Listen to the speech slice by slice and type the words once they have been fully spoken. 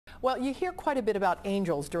Well, you hear quite a bit about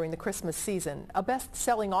angels during the Christmas season. A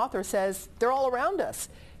best-selling author says they're all around us.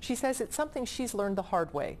 She says it's something she's learned the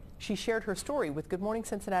hard way. She shared her story with Good Morning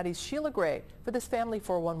Cincinnati's Sheila Gray for this Family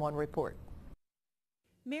 411 report.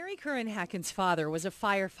 Mary Curran-Hackett's father was a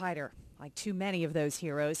firefighter. Like too many of those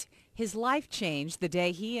heroes, his life changed the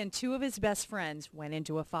day he and two of his best friends went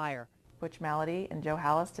into a fire. Butch, Mallady, and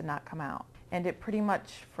Hallis did not come out, and it pretty much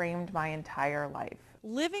framed my entire life.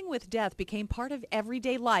 Living with death became part of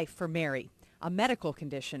everyday life for Mary. A medical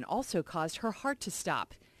condition also caused her heart to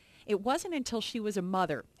stop. It wasn't until she was a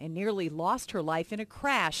mother and nearly lost her life in a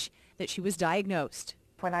crash that she was diagnosed.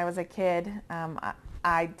 When I was a kid,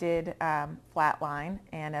 I did flatline,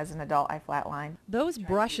 and as an adult, I flatlined. Those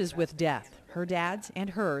brushes with death, her dad's and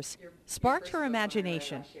hers, sparked her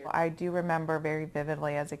imagination. I do remember very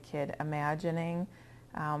vividly as a kid imagining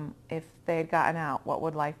if they had gotten out, what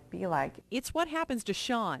would life be like? It's what happens to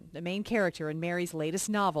Sean, the main character in Mary's latest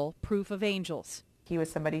novel, Proof of Angels. He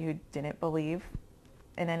was somebody who didn't believe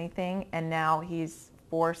in anything, and now he's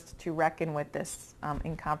forced to reckon with this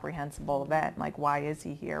incomprehensible event. Like, why is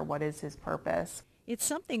he here? What is his purpose? It's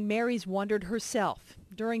something Mary's wondered herself.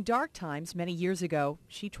 During dark times many years ago,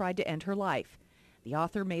 she tried to end her life. The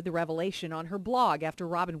author made the revelation on her blog after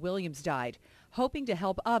Robin Williams died, hoping to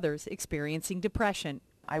help others experiencing depression.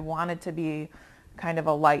 I wanted to be kind of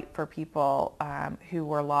a light for people who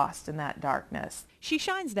were lost in that darkness. She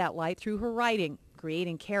shines that light through her writing,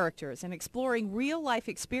 creating characters and exploring real-life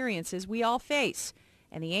experiences we all face.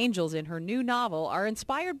 And the angels in her new novel are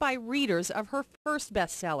inspired by readers of her first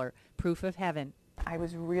bestseller, Proof of Heaven. I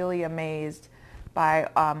was really amazed by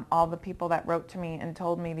all the people that wrote to me and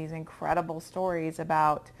told me these incredible stories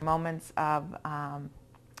about moments of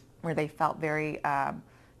where they felt very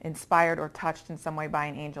inspired or touched in some way by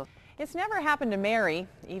an angel. It's never happened to Mary,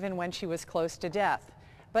 even when she was close to death.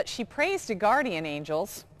 But she prays to guardian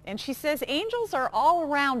angels, and she says angels are all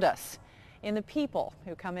around us in the people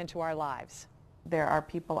who come into our lives. There are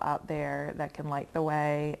people out there that can light the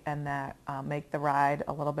way and that make the ride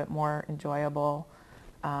a little bit more enjoyable,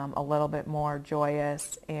 a little bit more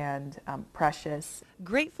joyous and precious.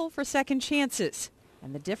 Grateful for second chances,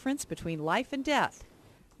 and the difference between life and death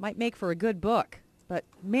might make for a good book, but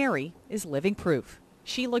Mary is living proof.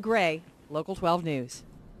 Sheila Gray, Local 12 News.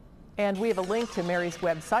 And we have a link to Mary's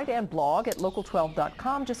website and blog at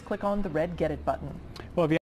local12.com. Just click on the red Get It button. Well, if you